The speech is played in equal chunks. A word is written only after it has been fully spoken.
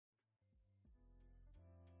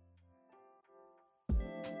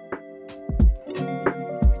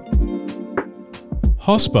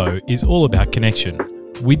Hospo is all about connection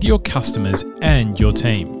with your customers and your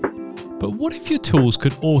team. But what if your tools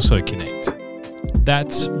could also connect?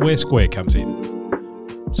 That's where Square comes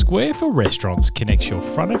in. Square for Restaurants connects your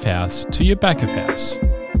front of house to your back of house,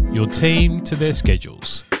 your team to their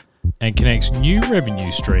schedules, and connects new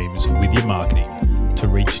revenue streams with your marketing to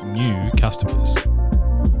reach new customers.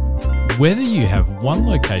 Whether you have one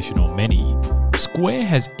location or many, Square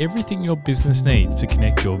has everything your business needs to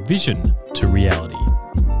connect your vision to reality.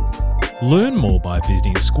 Learn more by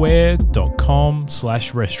visiting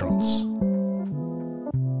square.com/restaurants.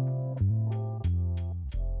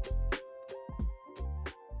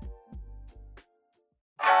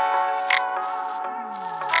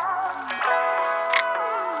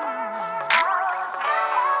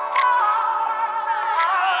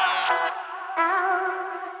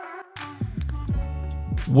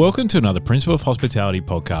 Welcome to another Principle of Hospitality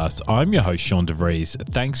podcast. I'm your host, Sean DeVries.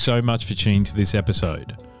 Thanks so much for tuning to this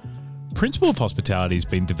episode. Principle of Hospitality has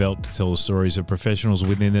been developed to tell the stories of professionals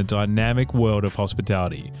within the dynamic world of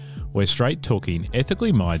hospitality. We're straight-talking,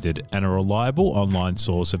 ethically minded, and a reliable online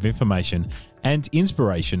source of information and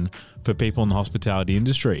inspiration for people in the hospitality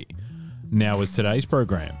industry. Now is today's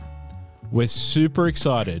program. We're super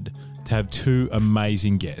excited to have two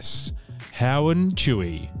amazing guests, Howin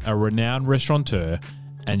Chui, a renowned restaurateur,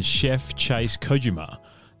 and Chef Chase Kojima,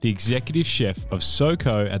 the executive chef of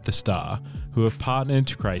Soko at the Star, who have partnered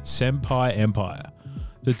to create Senpai Empire.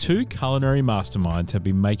 The two culinary masterminds have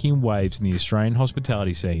been making waves in the Australian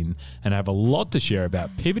hospitality scene and have a lot to share about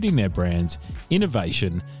pivoting their brands,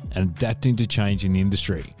 innovation, and adapting to change in the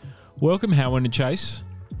industry. Welcome, Howin and Chase.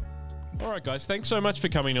 All right, guys, thanks so much for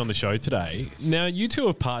coming on the show today. Now, you two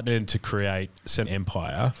have partnered to create Senpai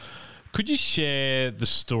Empire. Could you share the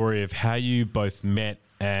story of how you both met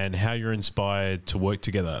and how you're inspired to work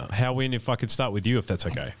together? Howin, if I could start with you, if that's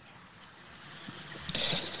okay.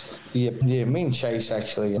 Yeah, me and Chase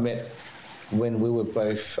actually met when we were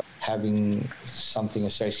both having something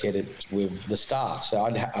associated with the Star. So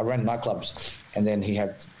I ran nightclubs, and then he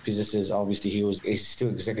had businesses. Obviously, he's still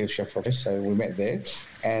executive chef of it, so we met there,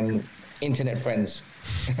 and internet friends.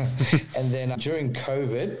 And then during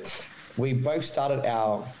COVID, we both started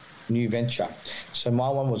our new venture. So my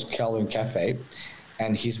one was Howin Cafe,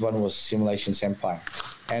 and his one was Simulation Senpai.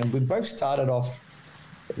 And we both started off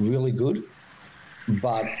really good,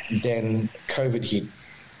 but then COVID hit.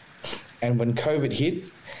 And when COVID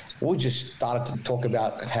hit, we just started to talk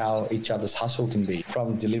about how each other's hustle can be,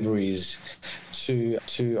 from deliveries to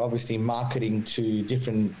obviously marketing to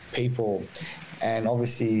different people. And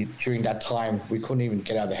obviously during that time, we couldn't even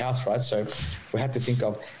get out of the house, right? So we had to think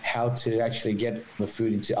of how to actually get the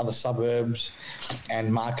food into other suburbs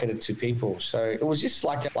and market it to people. So it was just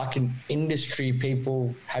like an industry,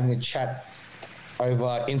 people having a chat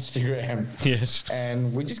over Instagram. Yes.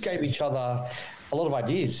 And we just gave each other a lot of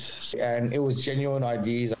ideas, and it was genuine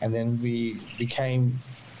ideas. And then we became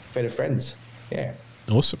better friends. Yeah.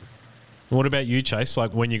 Awesome. What about you, Chase?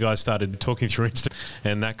 Like, when you guys started talking through Insta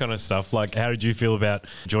and that kind of stuff, like, how did you feel about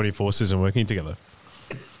joining forces and working together?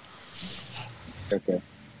 Okay.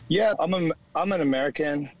 Yeah, I'm an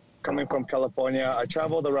American coming from California. I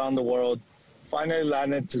traveled around the world, finally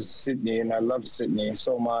landed to Sydney, and I love Sydney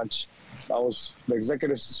so much. I was the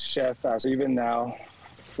executive chef as even now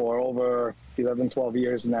for over 11, 12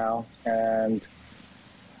 years now. And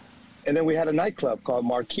then we had a nightclub called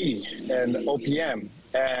Marquee and OPM.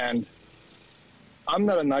 And I'm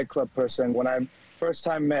not a nightclub person. When I first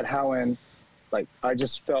time met Howin, I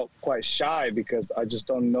just felt quite shy because I just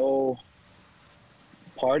don't know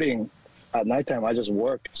partying at nighttime. I just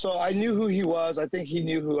work. So I knew who he was. I think he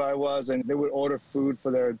knew who I was, and they would order food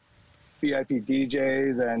for their VIP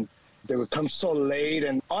DJs, and they would come so late.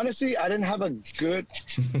 And honestly, I didn't have a good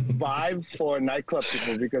vibe for nightclub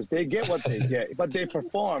people because they get what they get, but they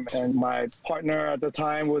perform. And my partner at the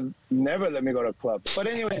time would never let me go to a club. But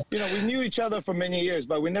anyways, we knew each other for many years,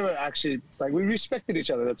 but we never actually, we respected each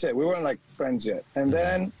other. That's it. We weren't friends yet. And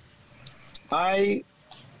then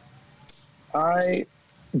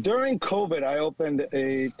during COVID, I opened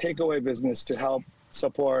a takeaway business to help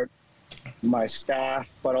support my staff,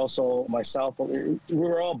 but also myself. We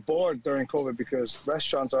were all bored during COVID because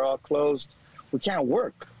restaurants are all closed. We can't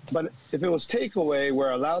work. But if it was takeaway,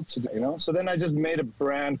 we're allowed to, So then I just made a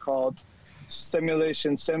brand called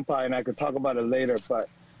Simulation Senpai, and I could talk about it later. But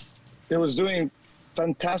it was doing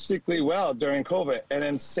fantastically well during COVID. And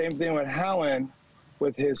then same thing with Howin,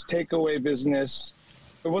 with his takeaway business.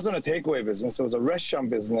 It wasn't a takeaway business. It was a restaurant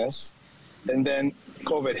business. And then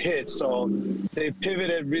COVID hit, so they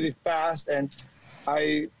pivoted really fast, and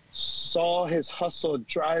I saw his hustle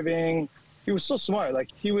driving. He was so smart.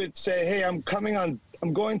 He would say, "Hey, I'm coming on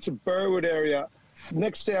I'm going to Burwood area.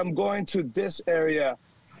 Next day, I'm going to this area.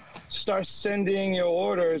 Start sending your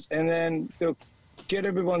orders, and then they'll get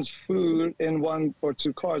everyone's food in 1 or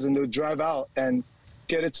 2 cars, and they'll drive out and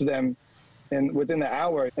get it to them within an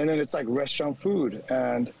hour. And then it's like restaurant food.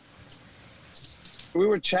 And we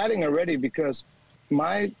were chatting already because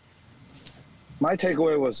my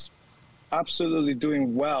takeaway was absolutely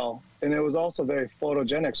doing well, and it was also very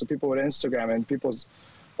photogenic. So people with Instagram, and people's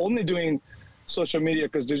only doing social media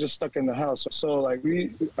because they're just stuck in the house. So like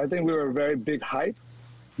I think we were a very big hype,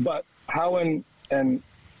 but Howin and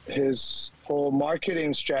his whole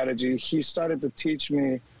marketing strategy, he started to teach me,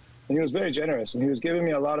 and he was very generous, and he was giving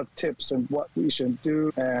me a lot of tips and what we should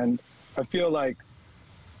do. And I feel like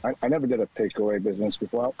I never did a takeaway business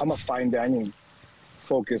before. I'm a fine dining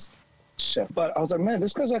focused chef, but I was like, man,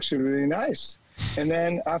 this guy's actually really nice. And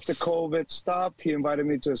then after COVID stopped, he invited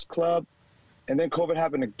me to his club, and then COVID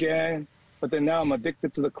happened again. But then now I'm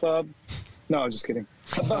addicted to the club. No, I'm just kidding.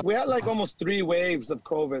 But we had like almost 3 waves of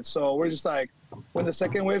COVID. So we're just like, when the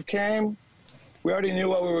second wave came, we already knew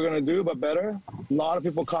what we were going to do, but better. A lot of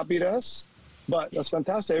people copied us, but that's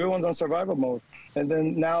fantastic. Everyone's on survival mode. And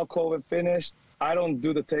then now COVID finished. I don't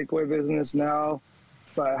do the takeaway business now,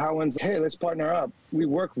 but Howin's, hey, let's partner up. We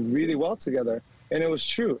work really well together. And it was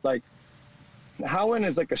true. Like, Howin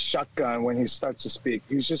is like a shotgun when he starts to speak.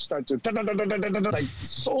 He just starts to like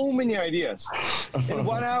so many ideas. In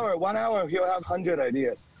 1 hour, he'll have 100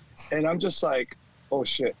 ideas. And I'm just like, oh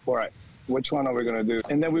shit, all right, which one are we gonna do?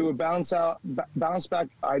 And then we would bounce back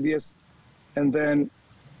ideas. And then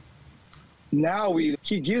now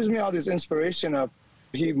he gives me all this inspiration of,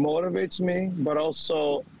 he motivates me, but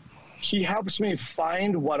also he helps me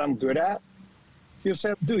find what I'm good at. He'll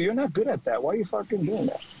say, dude, you're not good at that. Why are you fucking doing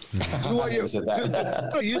that? Do what you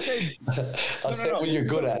say. I said what you're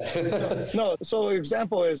good at. No. So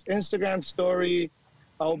example is Instagram story.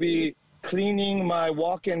 I'll be cleaning my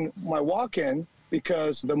walk-in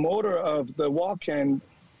because the motor of the walk-in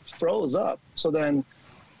froze up. So then,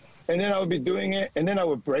 and then I would be doing it, and then I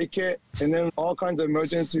would break it, and then all kinds of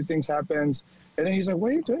emergency things happens. And then he's like, why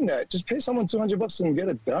are you doing that? Just pay someone $200 and get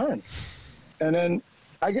it done. And then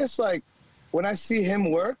I guess like when I see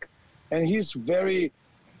him work, and he's very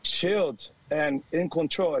chilled and in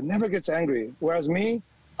control, it never gets angry. Whereas me,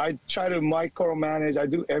 I try to micromanage, I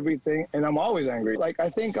do everything, and I'm always angry. Like, I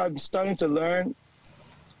think I'm starting to learn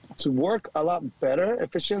to work a lot better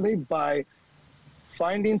efficiently by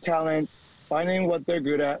finding talent, finding what they're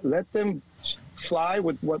good at, let them fly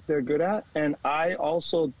with what they're good at, and I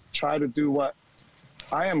also try to do what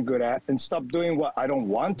I am good at and stop doing what I don't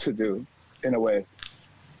want to do in a way.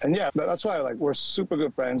 And yeah, that's why like we're super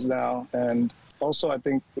good friends now, and also I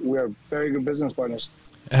think we're very good business partners.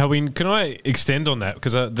 Howin, can I extend on that?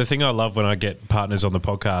 Because the thing I love when I get partners on the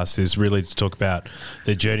podcast is really to talk about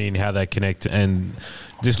their journey and how they connect, and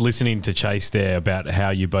just listening to Chase there about how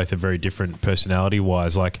you both are very different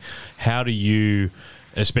personality-wise. Like, how do you,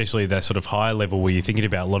 especially that sort of high level where you're thinking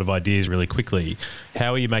about a lot of ideas really quickly,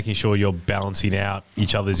 how are you making sure you're balancing out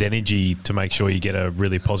each other's energy to make sure you get a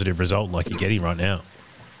really positive result like you're getting right now?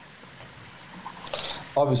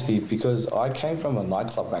 Obviously, because I came from a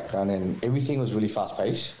nightclub background and everything was really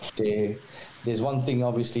fast-paced. There's one thing,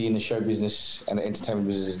 obviously, in the show business and the entertainment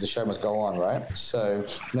business is the show must go on, right? So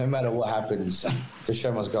no matter what happens, the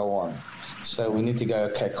show must go on. So we need to go,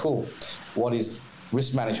 okay, cool. What is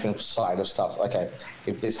risk management side of stuff? Okay,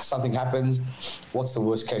 if there's something happens, what's the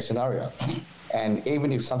worst case scenario? And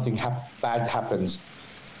even if something bad happens,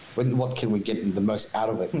 what can we get the most out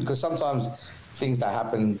of it? Because sometimes things that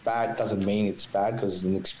happen bad doesn't mean it's bad, because it's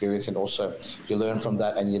an experience, and also you learn from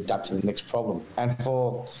that and you adapt to the next problem. And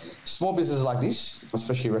for small businesses like this,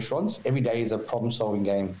 especially restaurants, every day is a problem-solving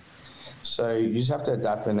game. So you just have to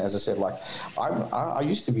adapt. And as I said, like I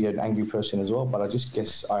used to be an angry person as well, but I just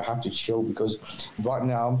guess I have to chill, because right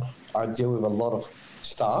now I deal with a lot of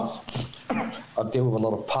staff, I deal with a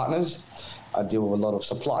lot of partners, I deal with a lot of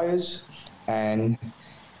suppliers, and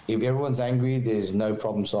if everyone's angry, there's no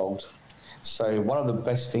problem solved. So one of the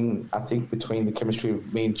best things, I think, between the chemistry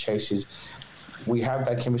of me and Chase is we have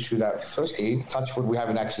that chemistry that, firstly, touch wood, we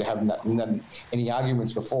haven't actually had any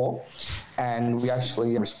arguments before, and we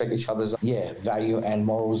actually respect each other's value and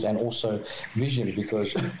morals and also vision,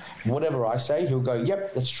 because whatever I say, he'll go,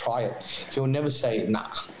 yep, let's try it. He'll never say, nah.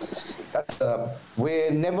 We're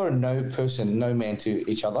never a no man to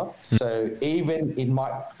each other. So even it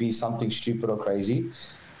might be something stupid or crazy,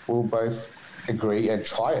 we'll both agree and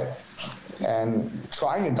try it. And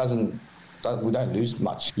trying it we don't lose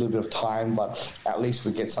much, a little bit of time, but at least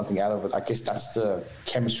we get something out of it. I guess that's the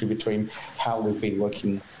chemistry between how we've been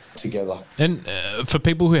working together. And for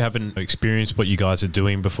people who haven't experienced what you guys are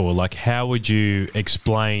doing before, like how would you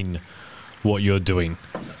explain what you're doing?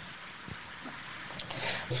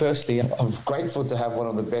 Firstly, I'm grateful to have one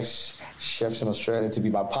of the best chefs in Australia to be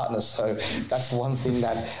my partner. So that's one thing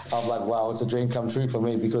that I'm like, wow, it's a dream come true for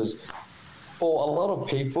me, because for a lot of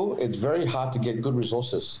people, it's very hard to get good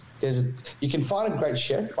resources. You can find a great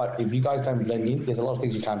chef, but if you guys don't blend in, there's a lot of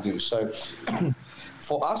things you can't do. So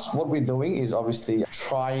for us, what we're doing is obviously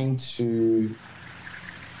trying to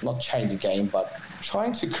not change the game, but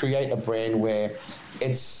trying to create a brand where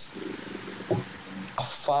it's a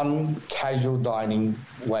fun, casual dining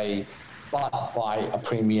way, but by a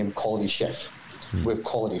premium quality chef with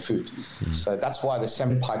quality food. So that's why the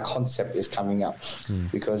Senpai concept is coming up,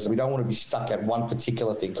 because we don't want to be stuck at one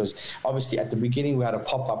particular thing. Because obviously at the beginning we had a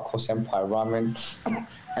pop-up called Senpai Ramen,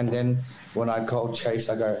 and then when I called Chase,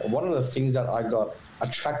 I go, one of the things that I got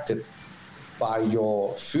attracted by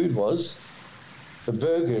your food was the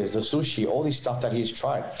burgers, the sushi, all this stuff that he's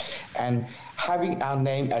tried. And having our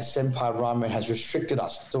name as Senpai Ramen has restricted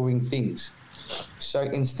us doing things. So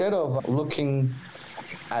instead of looking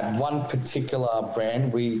at one particular brand,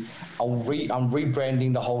 I'm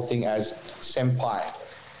rebranding the whole thing as Senpai,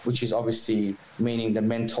 which is obviously meaning the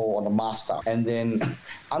mentor or the master. And then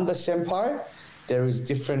under Senpai, there is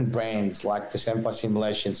different brands like the Senpai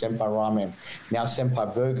Simulation, Senpai Ramen, now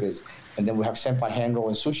Senpai Burgers, and then we have Senpai Hand Roll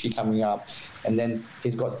and Sushi coming up, and then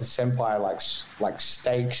he's got the Senpai like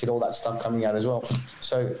steaks and all that stuff coming out as well.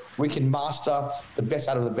 So we can master the best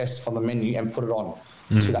out of the best from the menu and put it on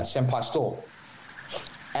to that Senpai store.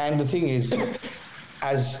 And the thing is,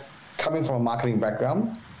 as coming from a marketing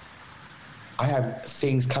background, I have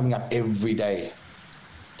things coming up every day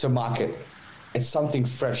to market. It's something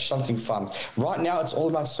fresh, something fun. Right now, it's all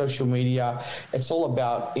about social media. It's all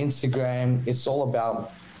about Instagram. It's all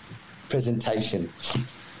about presentation.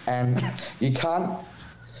 And you can't,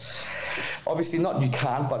 obviously not you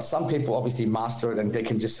can't, but some people obviously master it and they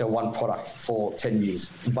can just sell one product for 10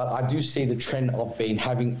 years. But I do see the trend of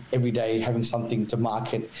having every day, having something to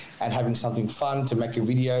market and having something fun to make a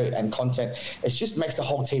video and content. It just makes the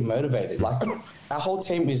whole team motivated. Like our whole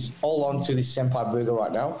team is all on to this Senpai Burger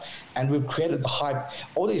right now, and we've created the hype.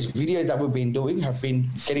 All these videos that we've been doing have been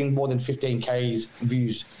getting more than 15K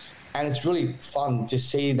views. And it's really fun to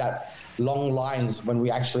see that long lines when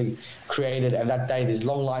we actually created, and that day there's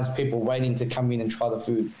long lines, people waiting to come in and try the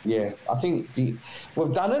food. Yeah, I think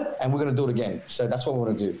we've done it and we're going to do it again. So that's what we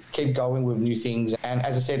want to do. Keep going with new things. And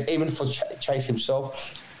as I said, even for Chase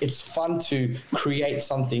himself, it's fun to create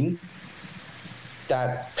something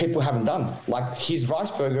that people haven't done. Like his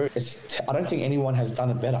rice burger, I don't think anyone has done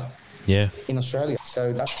it better. Yeah. In Australia.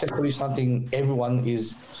 So that's definitely something everyone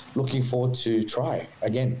is looking forward to try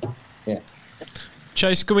again. Yeah.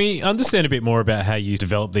 Chase, can we understand a bit more about how you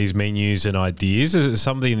develop these menus and ideas? Is it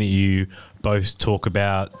something that you both talk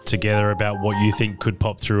about together about what you think could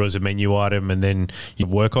pop through as a menu item and then you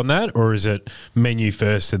work on that? Or is it menu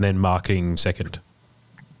first and then marketing second?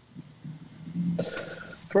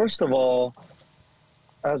 First of all,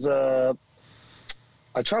 I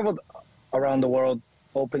traveled around the world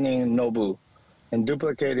opening Nobu and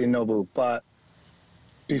duplicating Nobu, but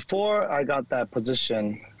before I got that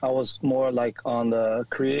position, I was more like on the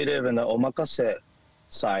creative and the omakase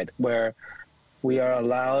side, where we are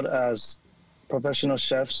allowed as professional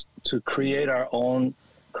chefs to create our own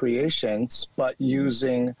creations, but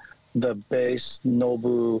using the base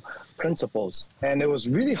Nobu principles. And it was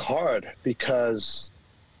really hard because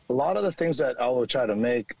a lot of the things that I will try to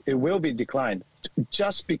make, it will be declined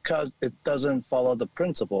just because it doesn't follow the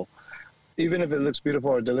principle. Even if it looks beautiful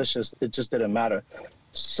or delicious, it just didn't matter.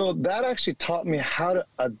 So that actually taught me how to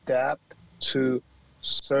adapt to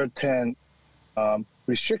certain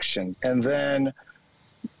restrictions. And then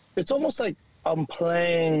it's almost like I'm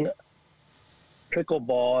playing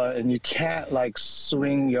pickleball and you can't like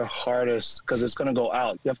swing your hardest because it's going to go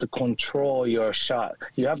out. You have to control your shot.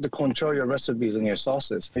 You have to control your recipes and your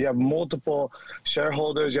sauces. You have multiple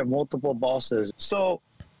shareholders, you have multiple bosses. So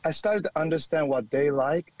I started to understand what they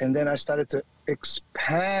like, and then I started to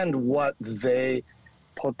expand what they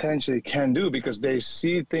potentially can do because they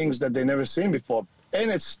see things that they never seen before.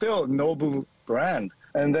 And it's still Nobu brand.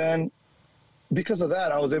 And then because of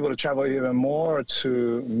that, I was able to travel even more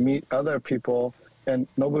to meet other people. And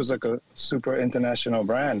Nobu is like a super international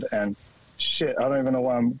brand. And shit, I don't even know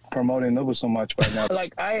why I'm promoting Nobu so much right now.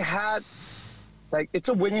 It's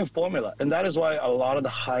a winning formula. And that is why a lot of the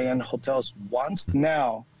high-end hotels want.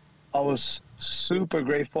 Now, I was super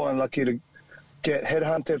grateful and lucky to get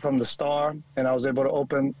headhunted from the Star. And I was able to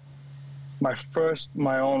open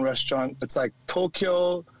my own restaurant. It's like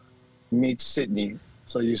Tokyo meets Sydney.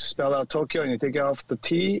 So you spell out Tokyo and you take off the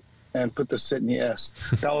T and put the Sydney S.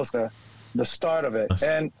 That was the start of it.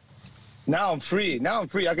 And now I'm free.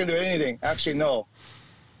 I can do anything. Actually, no.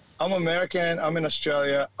 I'm American. I'm in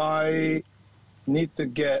Australia. I need to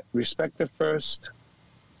get respected first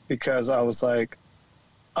because I was like,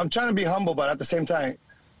 I'm trying to be humble, but at the same time,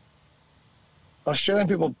 Australian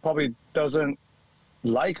people probably doesn't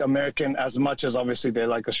like American as much as obviously they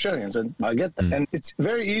like Australians, and I get that. And it's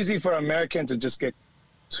very easy for Americans to just get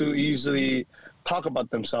too easily talk about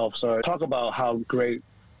themselves or talk about how great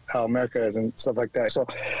how America is and stuff like that. So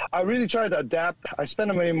I really tried to adapt. I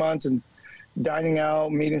spent many months in dining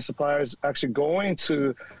out, meeting suppliers, actually going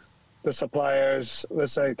to the suppliers,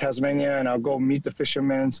 let's say Tasmania, and I'll go meet the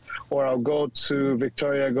fishermen, or I'll go to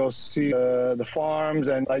Victoria, go see the farms,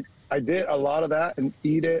 and like I did a lot of that and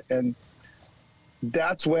eat it. And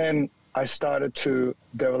that's when I started to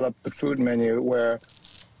develop the food menu where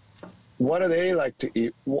what do they like to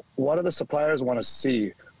eat? What do the suppliers want to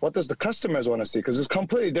see? What does the customers want to see? Because it's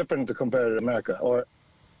completely different to compare to America or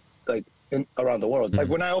like around the world. Like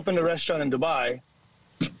when I opened a restaurant in Dubai,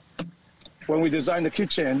 when we designed the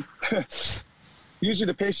kitchen, usually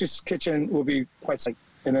the pastry kitchen will be quite like,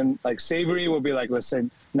 and then like savory will be like, let's say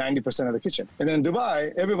 90% of the kitchen. And in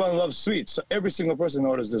Dubai, everyone loves sweets. So every single person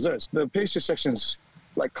orders desserts. The pastry section's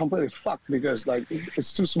like completely fucked because like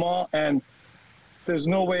it's too small and there's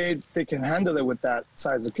no way they can handle it with that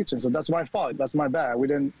size of kitchen. So that's my fault. That's my bad. We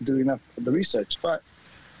didn't do enough of the research. But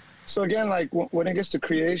so again, like when it gets to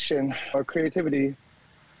creation or creativity,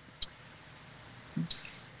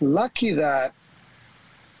 lucky that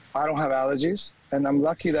I don't have allergies, and I'm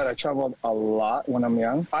lucky that I traveled a lot when I'm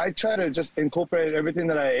young. I try to just incorporate everything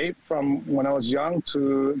that I ate from when I was young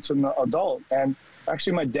to an adult. And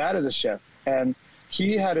actually, my dad is a chef, and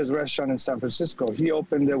he had his restaurant in San Francisco. He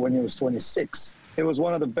opened it when he was 26. It was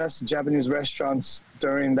one of the best Japanese restaurants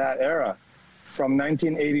during that era, from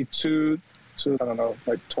 1982 to, I don't know,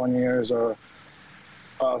 like 20 years or,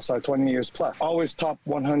 20 years plus. Always top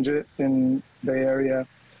 100 in the area.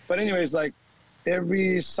 But anyways, like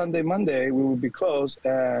every Sunday, Monday, we would be closed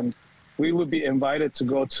and we would be invited to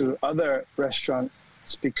go to other restaurants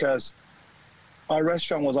because our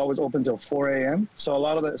restaurant was always open till 4 a.m. So a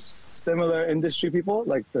lot of the similar industry people,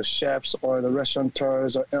 like the chefs or the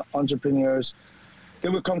restaurateurs or entrepreneurs, they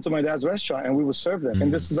would come to my dad's restaurant and we would serve them.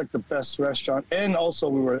 And this is like the best restaurant. And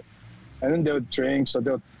also and then they would drink, so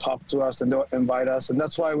they would talk to us and they would invite us. And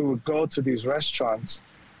that's why we would go to these restaurants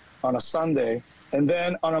on a Sunday. And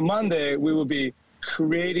then on a Monday, we would be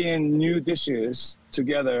creating new dishes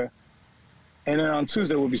together. And then on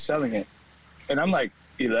Tuesday, we'll be selling it. And I'm like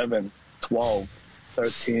 11, 12,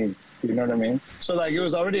 13, you know what I mean? So like it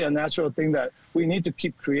was already a natural thing that we need to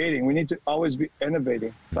keep creating. We need to always be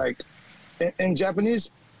innovating. Like in Japanese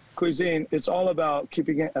cuisine, it's all about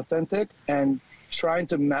keeping it authentic and trying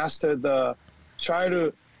to master the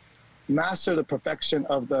perfection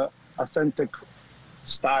of the authentic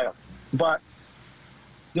style. But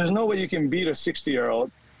there's no way you can beat a 60-year-old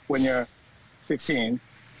when you're 15.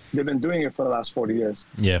 They've been doing it for the last 40 years.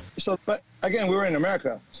 Yeah. So, but again, we were in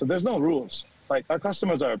America, so there's no rules. Like our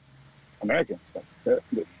customers are Americans.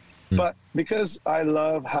 But because I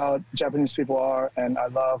love how Japanese people are and I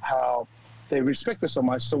love how they respect us so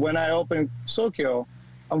much, so when I open Sokyo,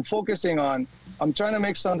 I'm trying to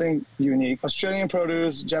make something unique. Australian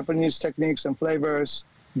produce, Japanese techniques and flavors,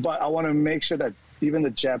 but I want to make sure that even the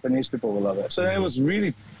Japanese people will love it. So it was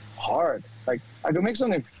really hard. Like I could make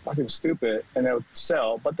something fucking stupid and it would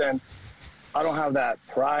sell, but then I don't have that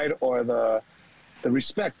pride or the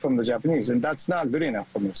respect from the Japanese, and that's not good enough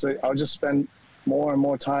for me. So I'll just spend more and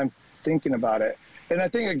more time thinking about it. And I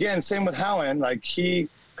think again, same with Howin, like he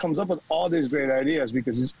comes up with all these great ideas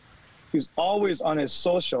because he's always on his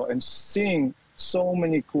social and seeing so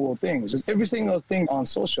many cool things. Just every single thing on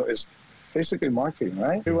social is basically marketing,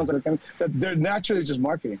 right? Everyone's like, they're naturally just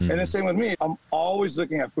marketing. And the same with me. I'm always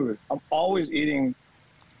looking at food. I'm always eating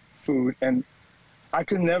food, and I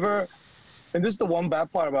could never, and this is the one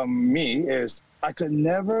bad part about me, is I could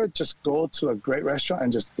never just go to a great restaurant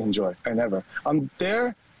and just enjoy. I never. I'm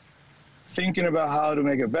there thinking about how to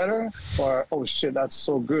make it better, or, oh shit, that's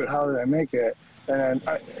so good. How did I make it? And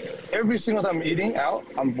every single time I'm eating out,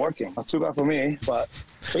 I'm working. Not too bad for me, but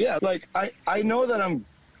yeah, like I know that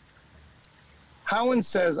Howin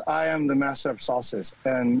says I am the master of sauces,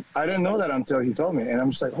 and I didn't know that until he told me, and I'm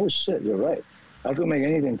just like, oh shit, you're right. I could make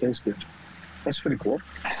anything taste good. That's pretty cool.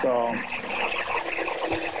 So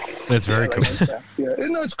that's very cool. Yeah,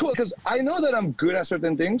 no, it's cool because I know that I'm good at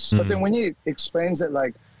certain things, but then when he explains it,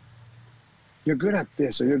 like you're good at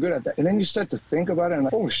this or you're good at that, and then you start to think about it and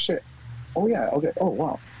like, oh shit, oh yeah, okay, oh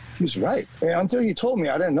wow, he's right. And until he told me,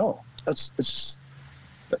 I didn't know.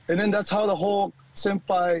 And then that's how the whole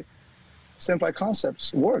senpai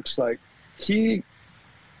concepts works. Like we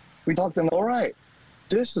talked to him, all right,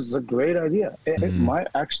 this is a great idea. It might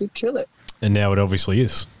actually kill it. And now it obviously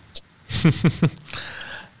is.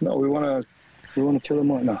 No, we want to kill it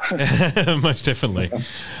more. No. Most definitely.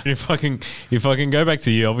 If I can go back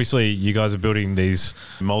to you, obviously you guys are building these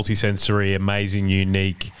multi-sensory, amazing,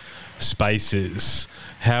 unique spaces.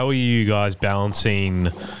 How are you guys balancing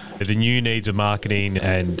the new needs of marketing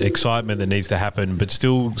and excitement that needs to happen, but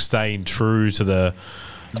still staying true to the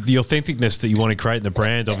authenticness that you want to create in the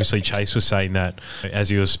brand? Obviously, Chase was saying that as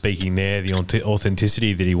he was speaking there, the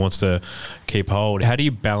authenticity that he wants to keep hold. How do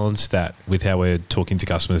you balance that with how we're talking to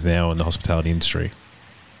customers now in the hospitality industry?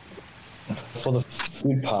 For the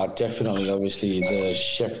food part, definitely, obviously, the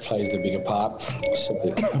chef plays the bigger part. So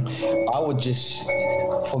I would just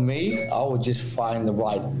find the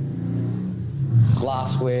right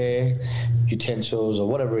glassware, utensils, or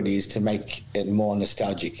whatever it is to make it more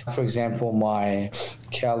nostalgic. For example, my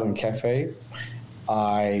Kowloon Cafe,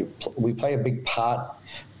 we play a big part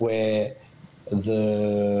where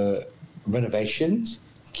the renovations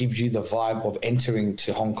gives you the vibe of entering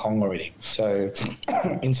to Hong Kong already. So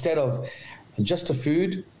instead of just the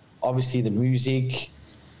food, obviously the music,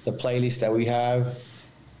 the playlist that we have,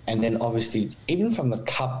 and then obviously even from the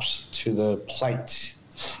cups to the plates,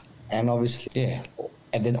 and obviously,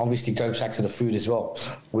 and then obviously goes back to the food as well.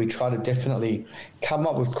 We try to definitely come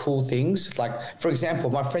up with cool things. Like, for example,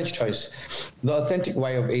 my French toast. The authentic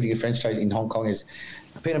way of eating a French toast in Hong Kong is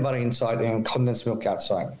peanut butter inside and condensed milk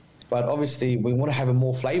outside. But obviously, we want to have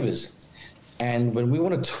more flavors. And when we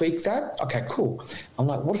want to tweak that, okay, cool. I'm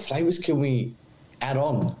like, what flavors can we add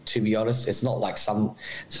on? To be honest, it's not like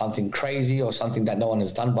something crazy or something that no one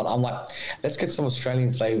has done. But I'm like, let's get some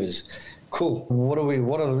Australian flavors. Cool. What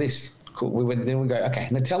are the lists? Cool. Then we go, okay,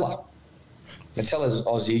 Nutella. Nutella's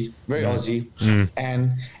Aussie, very Aussie,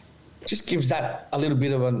 and just gives that a little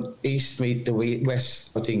bit of an East meet the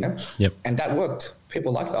West thing. Yep. And that worked.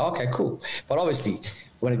 People liked it. Oh, okay, cool. But obviously,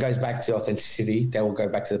 when it goes back to authenticity, they will go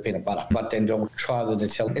back to the peanut butter. But then they'll try the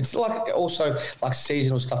Nutella. It's like also like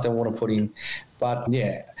seasonal stuff they want to put in. But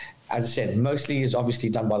yeah, as I said, mostly is obviously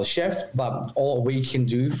done by the chef, but all we can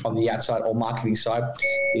do from the outside or marketing side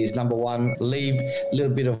is, number one, leave a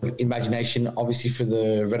little bit of imagination, obviously, for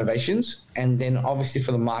the renovations. And then obviously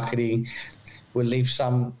for the marketing, we'll leave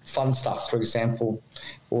some fun stuff. For example,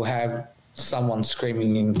 we'll have someone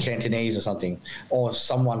screaming in Cantonese or something, or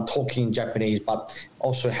someone talking in Japanese, but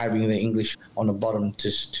also having the English on the bottom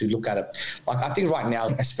to look at it. Like, I think right now,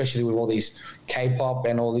 especially with all these K-pop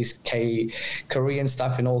and all these Korean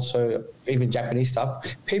stuff and also even Japanese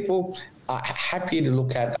stuff, people are happy to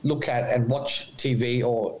look at and watch TV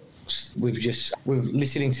or with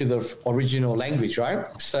listening to the original language, right?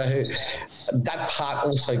 So that part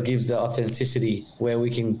also gives the authenticity where we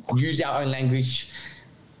can use our own language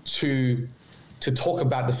to talk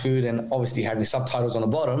about the food, and obviously having subtitles on the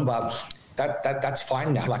bottom, but that's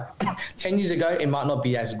fine now. Like 10 years ago, it might not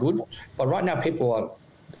be as good, but right now people are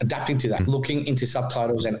adapting to that, looking into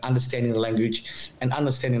subtitles and understanding the language and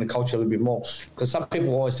understanding the culture a little bit more. Because some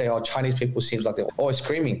people always say, Chinese people seems like they're always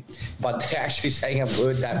screaming, but they're actually saying a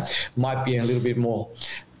word that might be a little bit more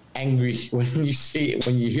angry when you see it,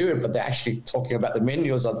 when you hear it, but they're actually talking about the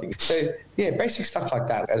menu or something. So yeah, basic stuff like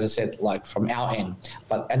that, as I said, like from our end.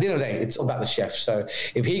 But at the end of the day, it's all about the chef. So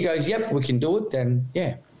if he goes, yep, we can do it, then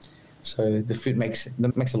yeah. So the food makes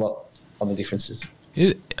a lot of the differences.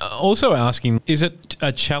 Also asking, is it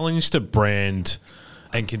a challenge to brand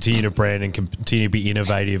and continue to brand and continue to be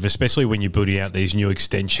innovative, especially when you're building out these new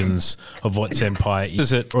extensions of what Senpai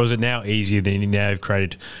is? Or is it now easier than you now have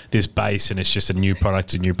created this base and it's just a new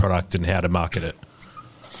product and how to market it?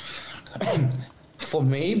 For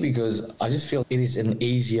me, because I just feel it is an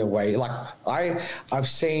easier way. Like I've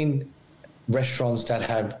seen restaurants that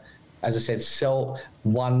have, as I said, sell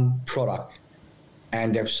one product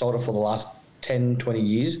and they've sold it for the last 10, 20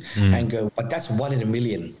 years and go, but that's 1 in a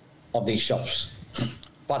million of these shops.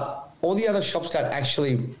 But all the other shops that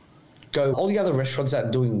actually go, all the other restaurants that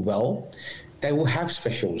are doing well, they will have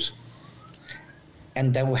specials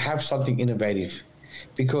and they will have something innovative,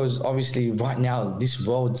 because obviously right now this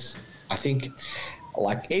world's, I think,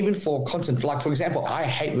 like even for content, like for example, I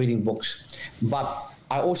hate reading books, but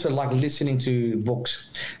I also like listening to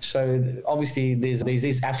books. So obviously there's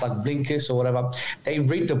these apps like Blinkist or whatever. They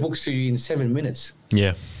read the books to you in 7 minutes.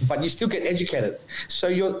 Yeah. But you still get educated. So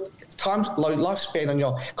your lifespan on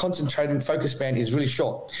your concentrated focus span is really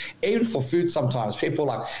short. Even for food, sometimes people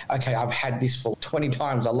are like, okay, I've had this for 20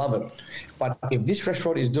 times. I love it. But if this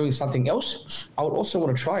restaurant is doing something else, I would also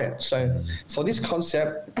want to try it. So for this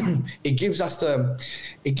concept, it gives us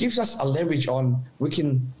a leverage on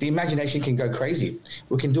the imagination can go crazy.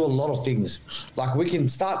 We can do a lot of things. Like we can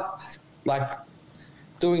start like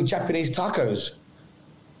doing Japanese tacos.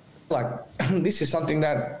 Like this is something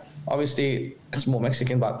that obviously it's more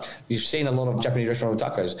Mexican, but you've seen a lot of Japanese restaurants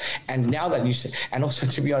with tacos. And now that you see, and also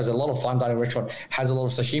to be honest, a lot of fine dining restaurant has a lot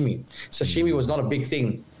of sashimi. Sashimi was not a big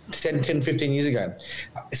thing 10, 15 years ago,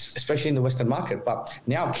 especially in the Western market. But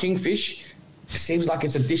now kingfish seems like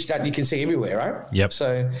it's a dish that you can see everywhere, right? Yep.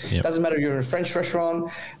 So it doesn't matter if you're in a French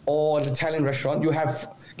restaurant or an Italian restaurant, you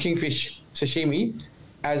have kingfish sashimi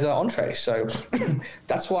as an entree. So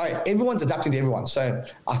that's why everyone's adapting to everyone. So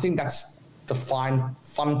I think that's the fun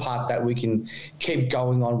part that we can keep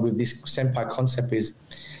going on with this Senpai concept is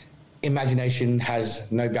imagination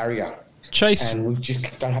has no barrier. Chase. And we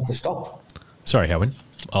just don't have to stop. Sorry, Howin.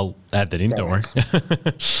 I'll add that in, don't worry.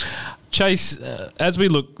 Chase, as we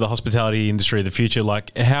look the hospitality industry of the future,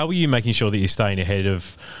 like how are you making sure that you're staying ahead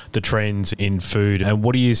of the trends in food, and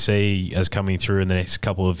what do you see as coming through in the next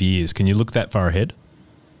couple of years? Can you look that far ahead?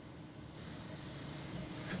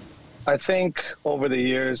 I think over the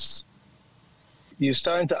years, you're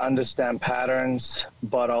starting to understand patterns,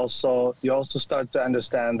 but you also start to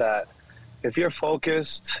understand that if you're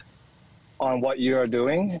focused on what you are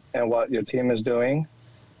doing and what your team is doing,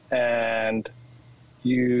 and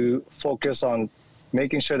you focus on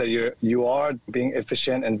making sure that you are being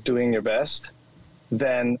efficient and doing your best,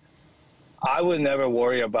 then I would never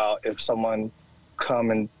worry about if someone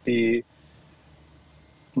come and be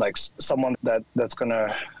like someone that's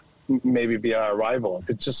gonna maybe be our rival.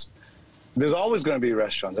 It just, there's always going to be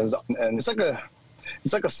restaurants, and it's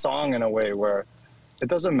like a song in a way where it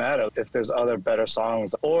doesn't matter if there's other better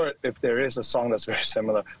songs or if there is a song that's very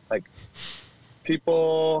similar. Like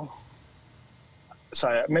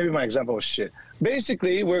sorry, maybe my example was shit.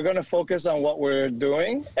 Basically, we're going to focus on what we're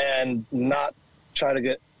doing and not try to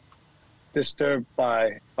get disturbed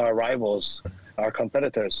by our rivals, our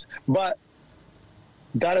competitors. But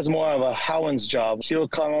that is more of a Howin's job. He'll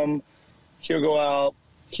come, he'll go out,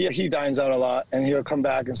 he dines out a lot, and he'll come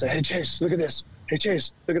back and say, hey, Chase, look at this. Hey,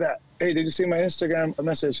 Chase, look at that. Hey, did you see my Instagram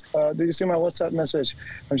message? Did you see my WhatsApp message?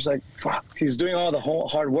 I'm just like, fuck, he's doing all the whole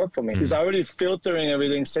hard work for me. He's already filtering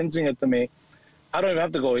everything, sending it to me. I don't even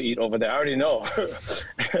have to go eat over there. I already know.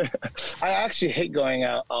 I actually hate going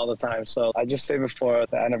out all the time. So I just save it for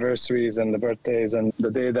the anniversaries and the birthdays and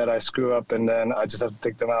the day that I screw up, and then I just have to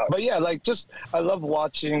take them out. But yeah, like I love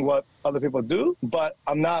watching what other people do, but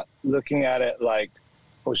I'm not looking at it like,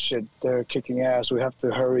 oh shit, they're kicking ass. We have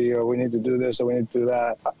to hurry, or we need to do this, or we need to do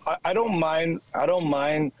that. I don't mind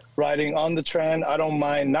riding on the trend. I don't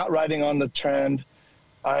mind not riding on the trend.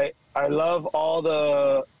 I love all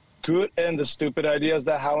the good and the stupid ideas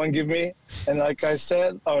that Howin give me. And like I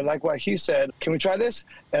said, or like what he said, can we try this?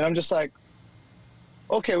 And I'm just like,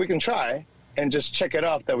 okay, we can try, and just check it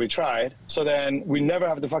off that we tried. So then we never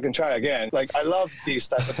have to fucking try again. Like, I love these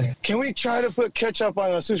type of things. Can we try to put ketchup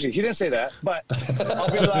on a sushi? He didn't say that, but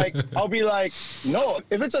I'll be like, no.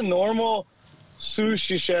 If it's a normal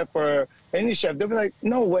sushi chef or any chef, they'll be like,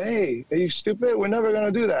 no way. Are you stupid? We're never going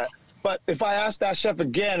to do that. But if I ask that chef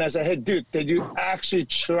again, I say, hey, dude, did you actually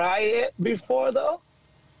try it before, though?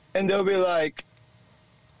 And they'll be like,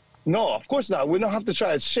 no, of course not. We don't have to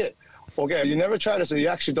try it. Shit. Okay, you never tried it, so you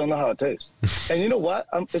actually don't know how it tastes. And you know what?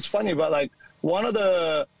 It's funny, but like one of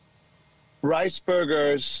the rice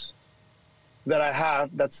burgers that I have,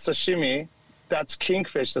 that's sashimi, that's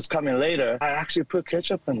kingfish that's coming later, I actually put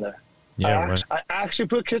ketchup in there. Yeah, I actually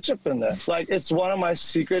put ketchup in there. Like, it's one of my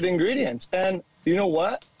secret ingredients. And you know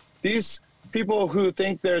what? These people who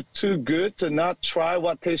think they're too good to not try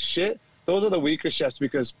what tastes shit, those are the weaker chefs,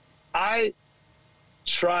 because I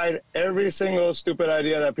tried every single stupid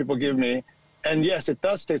idea that people give me. And yes, it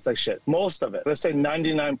does taste like shit. Most of it. Let's say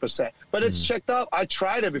 99%. But it's checked off. I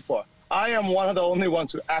tried it before. I am one of the only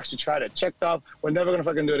ones who actually tried it. Checked off. We're never going to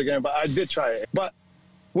fucking do it again. But I did try it. But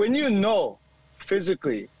when you know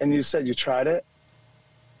physically and you said you tried it,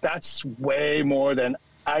 that's way more than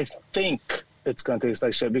I think it's going to taste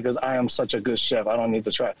like shit, because I am such a good chef. I don't need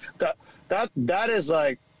to try it. That is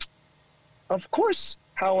like, of course,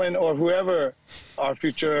 Howin or whoever our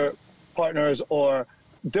future partners, or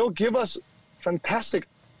they'll give us fantastic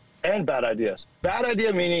and bad ideas. Bad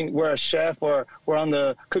idea meaning we're a chef or we're on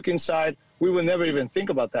the cooking side. We would never even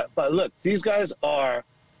think about that. But look, these guys are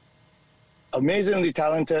amazingly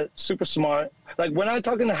talented, super smart. Like, when I'm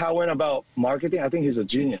talking to Howin about marketing, I think he's a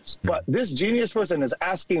genius. But this genius person is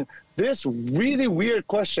asking this really weird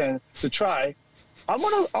question to try. I'm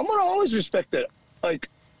gonna always respect it. Like,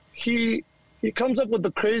 he comes up with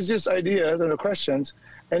the craziest ideas and the questions,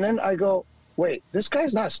 and then I go, wait, this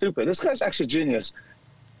guy's not stupid. This guy's actually genius.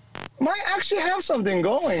 Might actually have something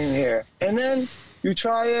going here. And then you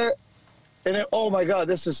try it, and then, oh my God,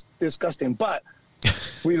 this is disgusting. But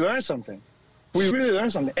we learn something. We really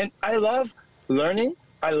learn something. And I love learning.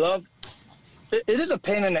 It is a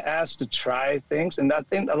pain in the ass to try things, and I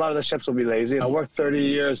think a lot of the chefs will be lazy. I worked 30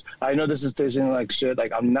 years. I know this is tasting like shit.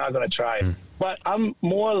 Like, I'm not going to try it. But I'm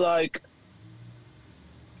more like,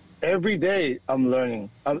 every day I'm learning.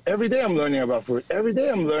 Every day I'm learning about food. Every day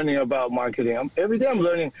I'm learning about marketing. Every day I'm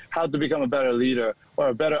learning how to become a better leader or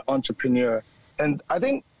a better entrepreneur. And I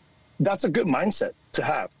think that's a good mindset to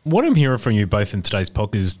have. What I'm hearing from you both in today's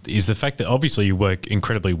podcast is the fact that obviously you work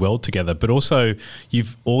incredibly well together, but also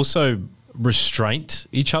you've also restraint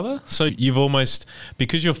each other. So you've almost,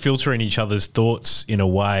 because you're filtering each other's thoughts in a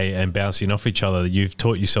way and bouncing off each other, you've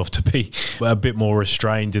taught yourself to be a bit more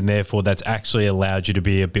restrained, and therefore that's actually allowed you to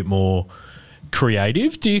be a bit more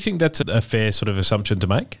creative. Do you think that's a fair sort of assumption to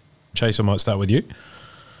make? Chase, I might start with you.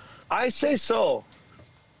 I say so.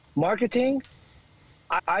 Marketing,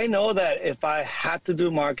 I know that if I had to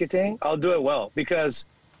do marketing, I'll do it well, because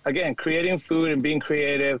again, creating food and being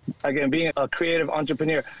creative, again, being a creative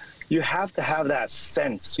entrepreneur, you have to have that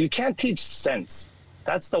sense. You can't teach sense.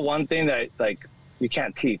 That's the one thing that, like, you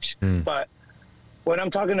can't teach. But when I'm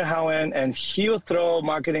talking to Howin, and he'll throw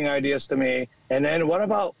marketing ideas to me, and then what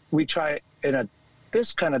about we try in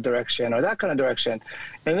this kind of direction or that kind of direction?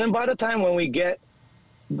 And then by the time when we get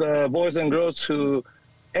the boys and girls who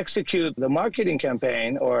execute the marketing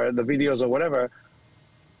campaign or the videos or whatever,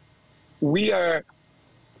 we are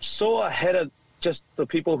so ahead of just the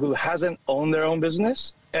people who hasn't owned their own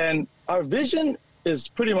business. And our vision is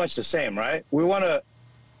pretty much the same, right? We want to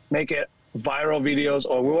make it viral videos,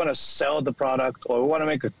 or we want to sell the product, or we want to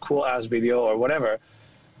make a cool ass video or whatever.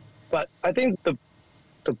 But I think the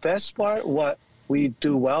best part, what we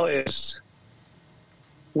do well, is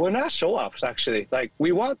we're not show offs, actually. Like,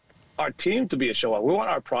 we want our team to be a show off. We want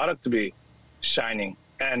our product to be shining.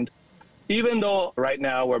 And even though right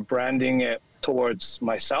now we're branding it towards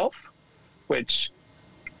myself, which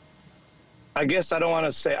I guess I don't want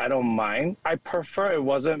to say I don't mind. I prefer it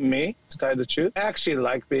wasn't me, to tell you the truth. I actually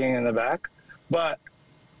like being in the back. But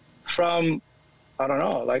from, I don't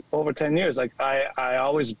know, like over 10 years, like I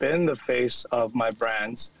always been the face of my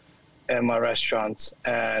brands and my restaurants.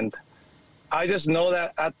 And I just know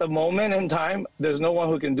that at the moment in time, there's no one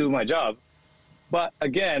who can do my job. But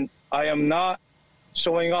again, I am not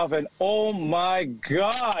showing off and, oh my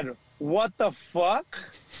God, what the fuck?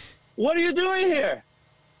 What are you doing here?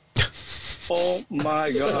 Oh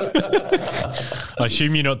my God. I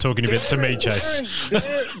assume you're not talking about to me, Chase.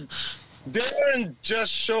 Darren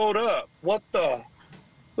just showed up. What the?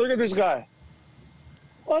 Look at this guy.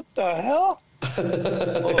 What the hell?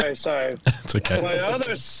 Okay, sorry. It's okay. My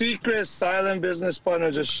other secret silent business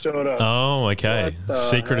partner just showed up. Oh, okay.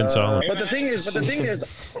 Secret and silent. But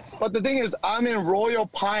the thing is, I'm in Royal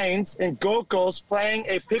Pines in Gold Coast playing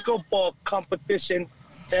a pickleball competition.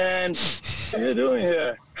 And what are you doing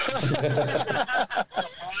here?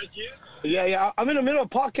 Yeah. I'm in the middle of a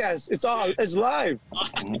podcast. It's live.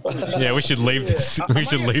 Yeah, we should leave this. We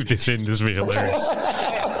should leave this in. This will be hilarious.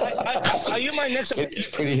 Are you my next? It's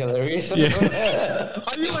pretty hilarious. Yeah.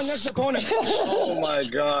 Are you my next opponent? Oh my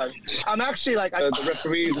God! I'm actually like the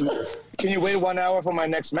referees. Can you wait 1 hour for my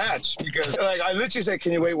next match? Because like I literally said,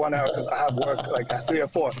 can you wait 1 hour because I have work like at 3 or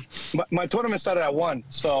 4. My tournament started at 1,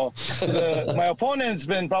 so my opponent's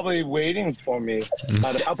been probably waiting for me.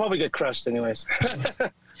 I'll probably get crushed anyways.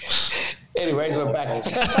 Anyways, we're back.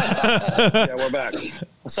 Yeah, we're back.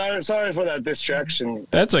 Sorry for that distraction.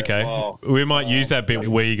 That's okay. Wow. We might use that bit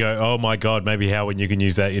where you go, oh my God, maybe Howin, you can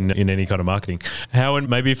use that in any kind of marketing. Howin,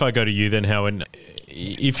 maybe if I go to you then, Howin,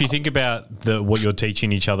 if you think about what you're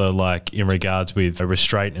teaching each other, like in regards with a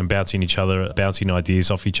restraint and bouncing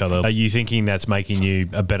ideas off each other, are you thinking that's making you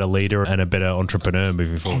a better leader and a better entrepreneur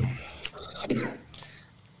moving forward?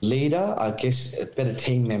 Leader, I guess a better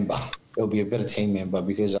team member. It'll be a better team member,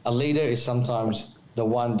 because a leader is sometimes the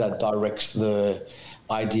one that directs the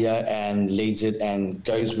idea and leads it and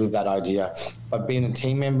goes with that idea. But being a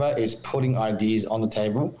team member is putting ideas on the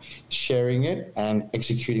table, sharing it and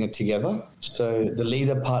executing it together. So the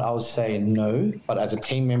leader part, I would say no, but as a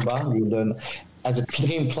team member, you learn as a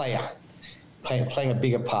team player, playing a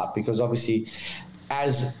bigger part, because obviously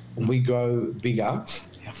as we grow bigger,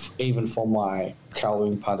 even for my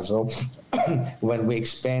Howin part as well, when we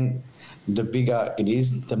expand, the bigger it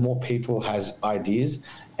is, the more people has ideas.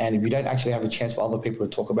 And if you don't actually have a chance for other people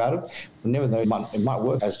to talk about it, you never know, it might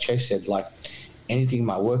work. As Chase said, like anything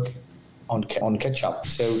might work on ketchup.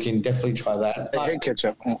 So we can definitely try that. I hate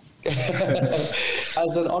ketchup.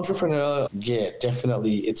 As an entrepreneur, yeah,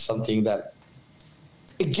 definitely it's something that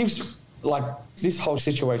it gives, like, this whole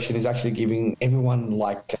situation is actually giving everyone,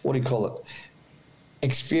 like, what do you call it?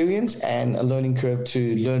 Experience and a learning curve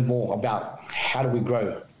to learn more about how do we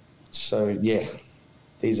grow. So yeah,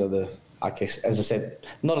 these are the, I guess, as I said,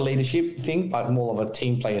 not a leadership thing, but more of a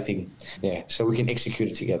team player thing. Yeah, so we can execute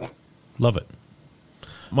it together. Love it.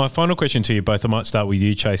 My final question to you both, I might start with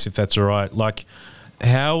you, Chase, if that's all right. Like,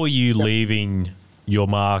 how are you leaving your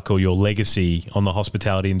mark or your legacy on the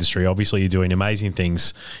hospitality industry? Obviously, you're doing amazing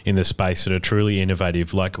things in the space that are truly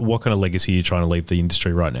innovative. Like, what kind of legacy are you trying to leave the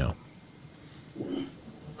industry right now?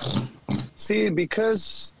 See,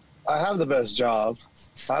 because I have the best job,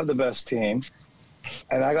 I have the best team,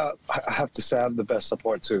 and I have to say I have the best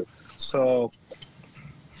support too. So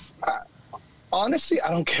honestly, I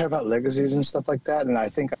don't care about legacies and stuff like that, and I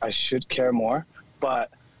think I should care more. But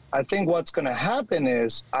I think what's going to happen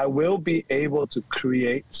is I will be able to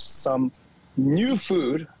create some new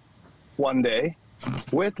food one day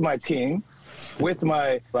with my team, with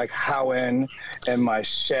my, like, Howin and my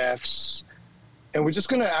chefs, and we're just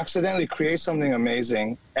going to accidentally create something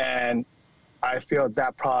amazing. And I feel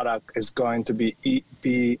that product is going to be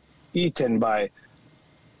eaten by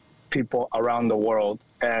people around the world,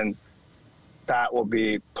 and that will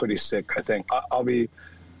be pretty sick. I think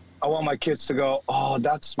I want my kids to go, oh,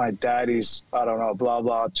 that's my daddy's, I don't know, blah,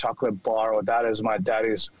 blah, chocolate bar, or that is my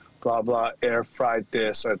daddy's, blah, blah, air fried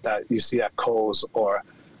this, or that you see at Kohl's or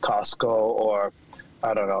Costco, or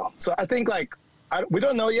I don't know. So I think, like, we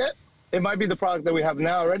don't know yet. It might be the product that we have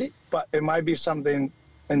now already, but it might be something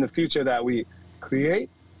in the future that we create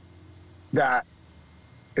that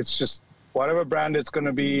it's just whatever brand it's going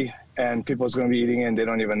to be, and people's going to be eating it and they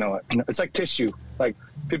don't even know it. It's like tissue. Like,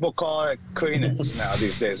 people call it Kleenex now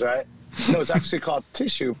these days, right? No, it's actually called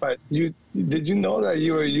tissue. But did you know that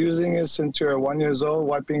you were using it since you were 1 year old,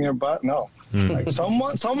 wiping your butt? No. Like,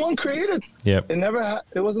 someone created. Yep.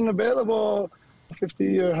 It wasn't available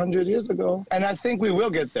 50 or 100 years ago. And I think we will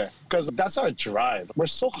get there, because that's our drive. We're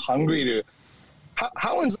so hungry to,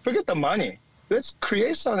 forget the money. Let's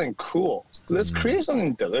create something cool. Let's create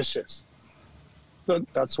something delicious. So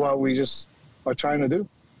that's what we just are trying to do.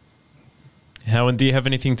 Howin, do you have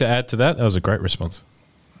anything to add to that? That was a great response.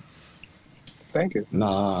 Thank you.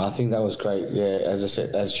 No, I think that was great. Yeah, as I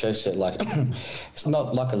said, as Chase said, like, it's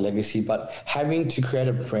not like a legacy, but having to create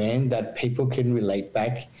a brand that people can relate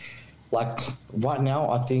back. Like, right now,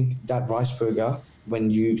 I think that rice burger,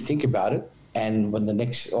 when you think about it, and when the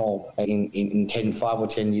next, in 5 or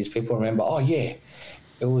 10 years, people remember, oh yeah,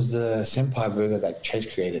 it was the Senpai burger that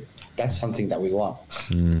Chase created. That's something that we want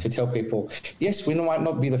to tell people. Yes, we might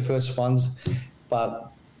not be the first ones,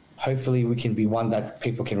 but hopefully we can be one that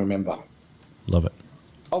people can remember. Love it.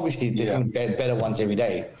 Obviously, there's going to be better ones every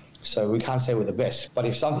day, so we can't say we're the best. But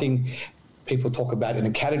if something people talk about in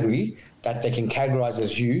a category that they can categorize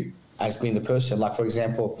as you, as being the person, like, for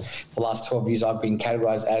example, for the last 12 years, I've been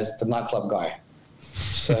categorized as the nightclub guy.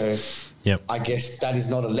 So yep. I guess that is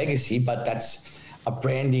not a legacy, but that's a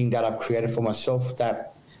branding that I've created for myself,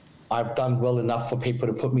 that I've done well enough for people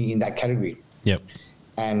to put me in that category. Yep.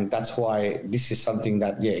 And that's why this is something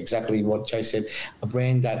that, yeah, exactly what Jay said, a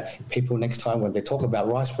brand that people next time when they talk about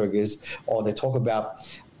rice burgers, or they talk about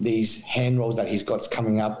these hand rolls that he's got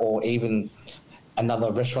coming up, or even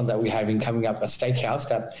another restaurant that we have in coming up, a steakhouse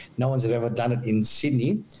that no one's ever done it in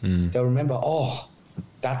Sydney, they'll remember, oh,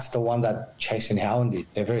 that's the one that Chase and Howin did.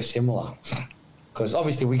 They're very similar. Because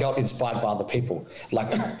obviously we got inspired by other people.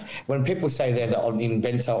 Like, when people say they're the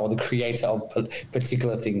inventor or the creator of a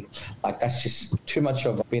particular thing, like, that's just too much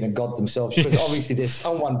of being a god themselves. Because obviously there's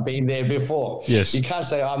someone been there before. Yes. You can't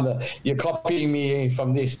say you're copying me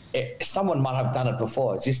from this. Someone might have done it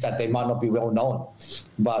before. It's just that they might not be well known.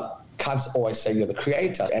 But can't always say you're the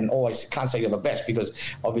creator, and always can't say you're the best, because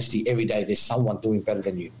obviously every day there's someone doing better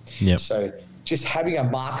than you. Yep. So just having a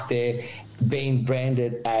mark there, being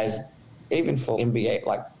branded as, even for NBA,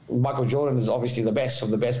 like Michael Jordan is obviously the best of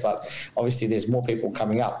the best, but obviously there's more people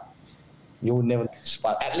coming up. You will never,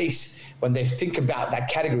 but at least when they think about that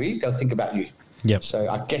category, they'll think about you. Yep. So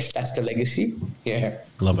I guess that's the legacy. Yeah.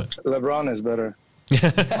 Love it. LeBron is better. Oh,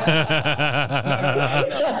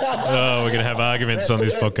 we're going to have arguments on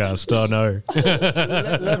this podcast. Oh, no.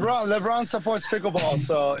 LeBron supports pickleball,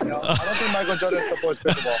 so I don't think Michael Jordan supports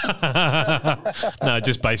pickleball. No,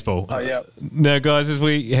 just baseball. Oh, yeah. Now, guys, as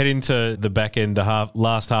we head into the back end,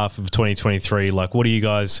 last half of 2023, like, what are you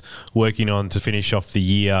guys working on to finish off the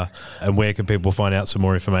year, and where can people find out some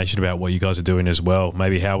more information about what you guys are doing as well?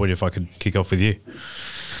 Maybe Howard, if I could kick off with you.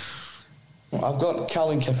 I've got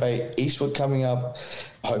Kowloon Cafe Eastwood coming up.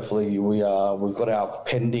 Hopefully we've got our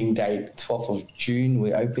pending date, 12th of June,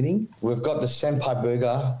 we're opening. We've got the Senpai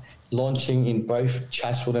Burger launching in both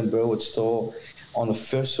Chatswood and Burwood store on the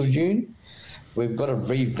 1st of June. We've got a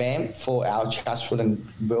revamp for our Chatswood and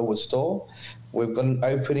Burwood store. We've got an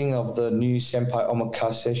opening of the new Senpai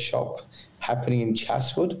Omakase shop happening in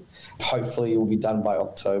Chatswood. Hopefully it will be done by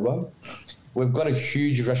October. We've got a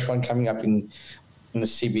huge restaurant coming up in the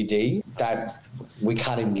CBD that we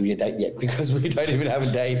can't even give you a date yet because we don't even have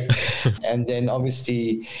a date. And then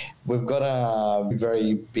obviously we've got a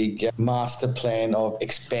very big master plan of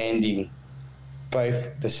expanding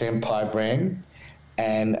both the Senpai brand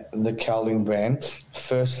and the Kowloon brand.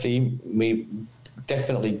 Firstly, we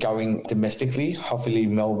definitely going domestically. Hopefully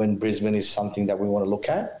Melbourne, Brisbane is something that we want to look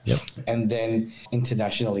at. Yep. And then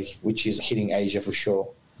internationally, which is hitting Asia for sure.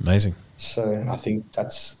 Amazing. So I think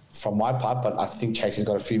that's from my part, but I think Chase has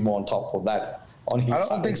got a few more on top of that on his I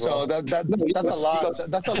don't think so. That's a lot.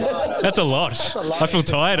 That's a lot. That's a lot. I feel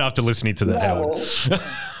tired after listening to that, Howin.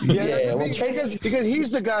 Because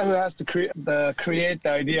he's the guy who has to create the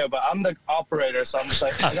idea, but I'm the operator, so I'm just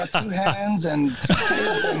like, I got 2 hands and 2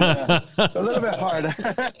 kids, and it's a little bit hard.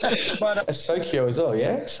 But Sokyo as well,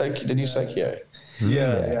 yeah? The new Sokyo.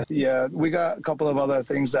 Yeah. We got a couple of other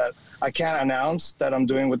things that I can't announce that I'm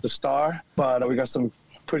doing with the Star, but we got some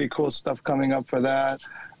pretty cool stuff coming up for that.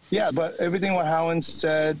 Yeah, but everything what Howin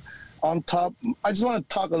said on top, I just want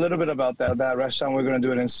to talk a little bit about that restaurant. We're going to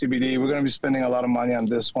do it in CBD. We're going to be spending a lot of money on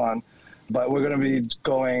this one, but we're going to be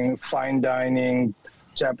going fine dining,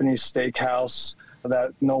 Japanese steakhouse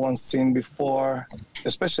that no one's seen before,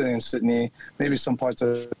 especially in Sydney. Maybe some parts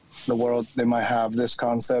of the world, they might have this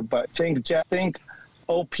concept, but think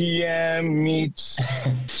OPM meets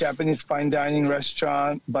Japanese fine dining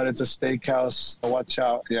restaurant, but it's a steakhouse. Watch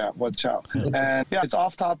out. Yeah, watch out. And yeah, it's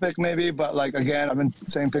off topic maybe, but like, again, I've been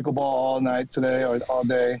saying pickleball all night today or all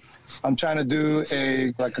day. I'm trying to do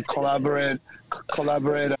a collaborate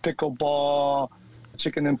pickleball,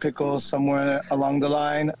 chicken and pickles somewhere along the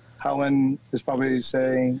line. Howin is probably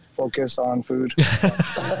saying focus on food.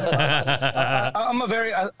 I'm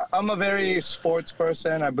a very sports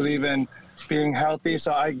person. I believe in being healthy,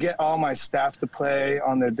 so I get all my staff to play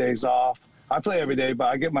on their days off. I play every day, but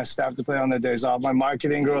I get my staff to play on their days off. My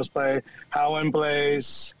marketing girls play, Howin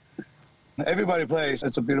plays, everybody plays.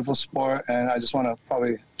 It's a beautiful sport, and I just want to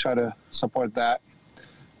probably try to support that.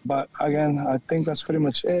 But again, I think that's pretty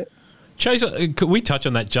much it. Chase, could we touch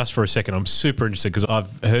on that just for a second? I'm super interested because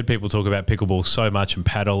I've heard people talk about pickleball so much and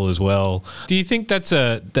paddle as well. Do you think that's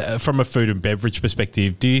from a food and beverage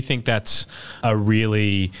perspective, do you think that's a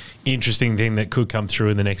really interesting thing that could come through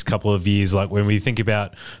in the next couple of years? Like when we think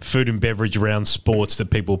about food and beverage around sports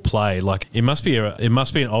that people play, like it must be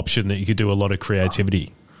an option that you could do a lot of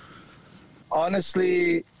creativity.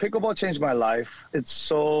 Honestly, pickleball changed my life. It's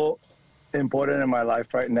so important in my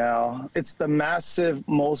life right now. It's the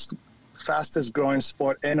most fastest growing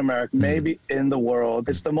sport in America, maybe in the world.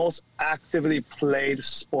 It's the most actively played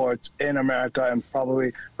sport in America and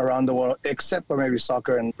probably around the world, except for maybe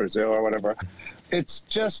soccer in Brazil or whatever. It's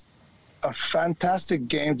just a fantastic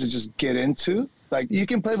game to just get into. Like you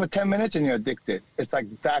can play for 10 minutes and you're addicted. It's like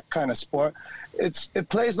that kind of sport. It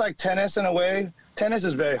plays like tennis in a way. Tennis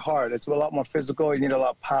is very hard. It's a lot more physical. You need a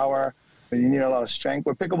lot of power. You need a lot of strength.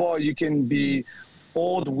 With pickleball, you can be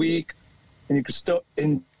old, weak, and you can still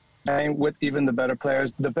playing with even the better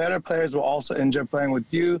players. The better players will also enjoy playing with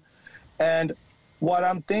you. And what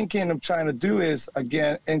I'm thinking of trying to do is,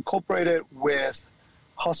 again, incorporate it with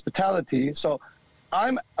hospitality. So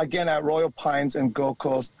I'm, again, at Royal Pines and Gold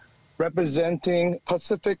Coast representing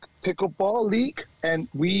Pacific Pickleball League. And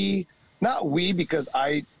because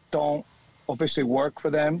I don't officially work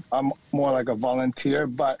for them. I'm more like a volunteer,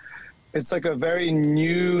 but it's like a very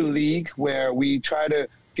new league where we try to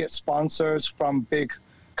get sponsors from big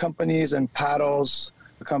companies and paddles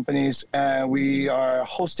companies, and we are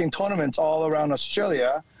hosting tournaments all around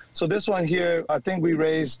Australia. So this one here, I think we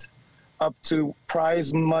raised up to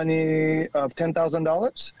prize money of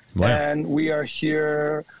 $10,000. Wow. And we are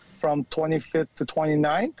here from 25th to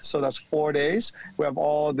 29th, so that's 4 days. We have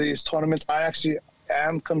all these tournaments. I actually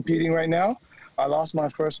am competing right now. I lost my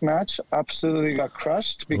first match, absolutely got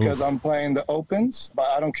crushed because I'm playing the Opens, but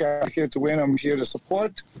I don't care. I'm here to win. I'm here to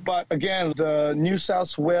support. But again, the New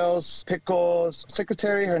South Wales Pickles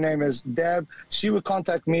secretary, her name is Deb. She would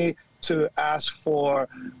contact me to ask for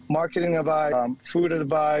marketing advice, food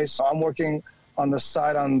advice. I'm working on the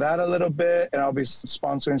side on that a little bit, and I'll be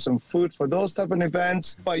sponsoring some food for those type of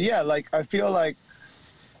events. But yeah, like I feel like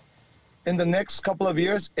in the next couple of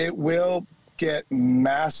years, it will get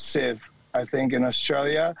massive I think, in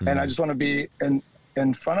Australia. And I just want to be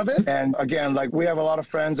in front of it. And again, like, we have a lot of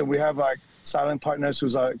friends, and we have like silent partners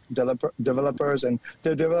who's like developers, and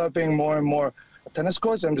they're developing more and more tennis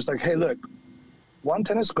courts. I'm just like, hey, look, one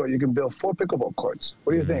tennis court, you can build 4 pickleball courts.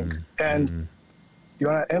 What do you think? And you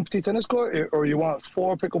want an empty tennis court, or you want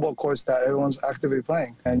 4 pickleball courts that everyone's actively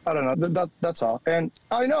playing? And I don't know, that's all. And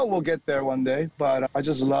I know we'll get there one day, but I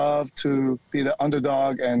just love to be the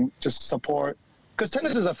underdog and just support. Because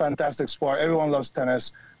tennis is a fantastic sport. Everyone loves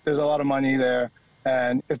tennis. There's a lot of money there.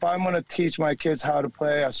 And if I'm going to teach my kids how to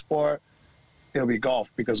play a sport, it'll be golf,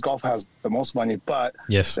 because golf has the most money. But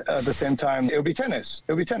yes, at the same time, it'll be tennis.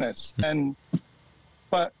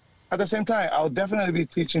 But at the same time, I'll definitely be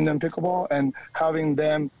teaching them pickleball and having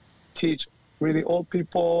them teach really old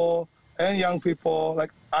people and young people.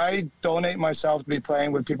 Like, I donate myself to be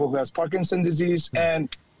playing with people who has Parkinson's disease.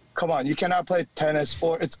 And come on, you cannot play tennis,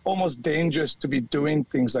 or it's almost dangerous to be doing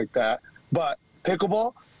things like that. But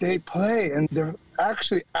pickleball, they play, and they're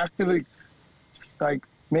actually actively like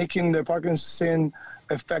making their Parkinson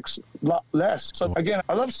effects a lot less. So again,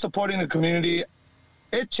 I love supporting the community.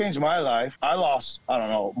 It changed my life. I lost, I don't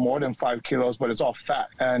know, more than 5 kilos, but it's all fat.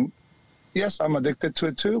 And yes, I'm addicted to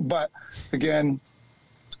it too. But again,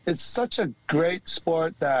 it's such a great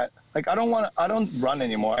sport that, like, I don't run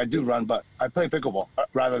anymore. I do run, but I play pickleball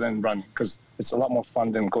rather than running, because it's a lot more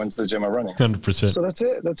fun than going to the gym or running. 100%. So that's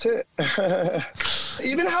it.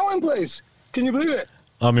 Even Howin plays. Can you believe it?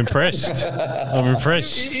 I'm impressed.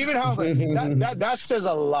 Even Howin, that says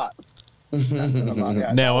a lot.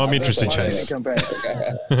 Yeah. Now I'm interested, Chase.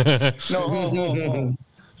 No,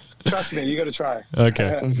 trust me, you got to try.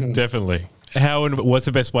 Okay, definitely. How and what's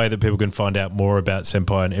the best way that people can find out more about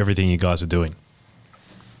Senpai and everything you guys are doing?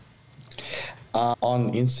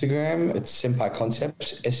 On Instagram, it's Senpai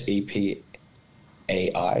Concepts, SEPAI,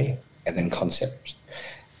 and then Concept.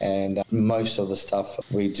 And most of the stuff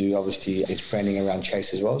we do, obviously, is branding around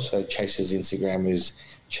Chase as well. So Chase's Instagram is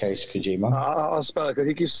Chase Kojima. I'll spell it because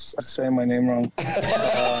he keeps saying my name wrong.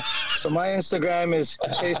 So my Instagram is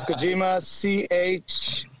Chase Kojima,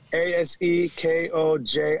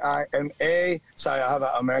 CHASEKOJIMA. Sorry, I have an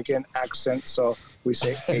American accent, so we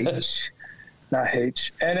say H, not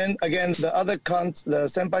H. And then again, the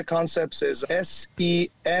Senpai Concepts is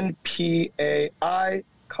SENPAI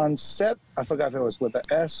Concept. I forgot if it was with the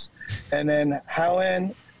S. And then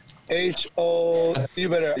Howin, HO. You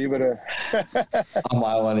better.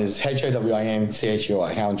 My one is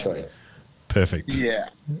HOWINCHUI, Howin Chui. Perfect. Yeah.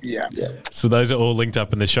 So those are all linked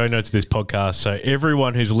up in the show notes of this podcast. So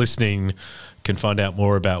everyone who's listening can find out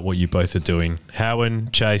more about what you both are doing.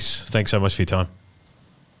 Howin, Chase, thanks so much for your time.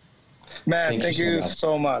 Man, thank you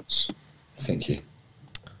so much. Thank you.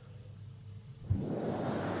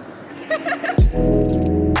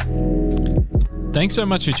 Thanks so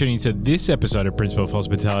much for tuning to this episode of Principle of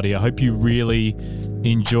Hospitality. I hope you really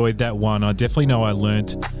enjoyed that one. I definitely know I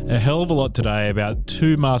learnt a hell of a lot today about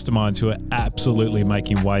 2 masterminds who are absolutely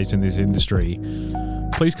making waves in this industry.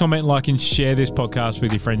 Please comment, like, and share this podcast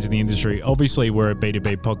with your friends in the industry. Obviously, we're a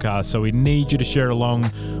B2B podcast, so we need you to share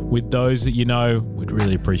along with those that you know. We'd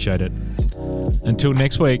really appreciate it. Until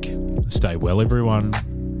next week, stay well, everyone.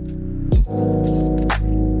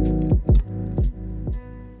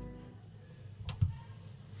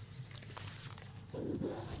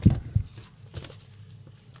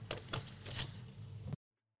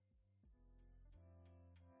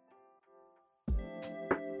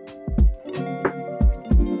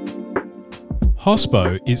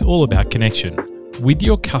 Hospo is all about connection with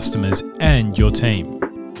your customers and your team.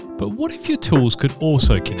 But what if your tools could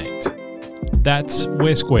also connect? That's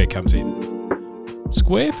where Square comes in.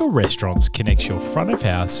 Square for Restaurants connects your front of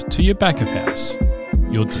house to your back of house,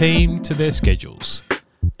 your team to their schedules,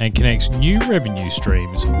 and connects new revenue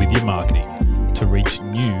streams with your marketing to reach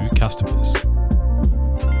new customers.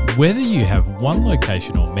 Whether you have one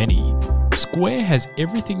location or many, Square has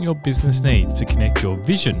everything your business needs to connect your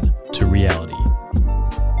vision to reality.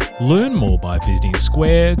 Learn more by visiting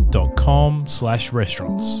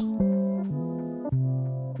square.com/restaurants.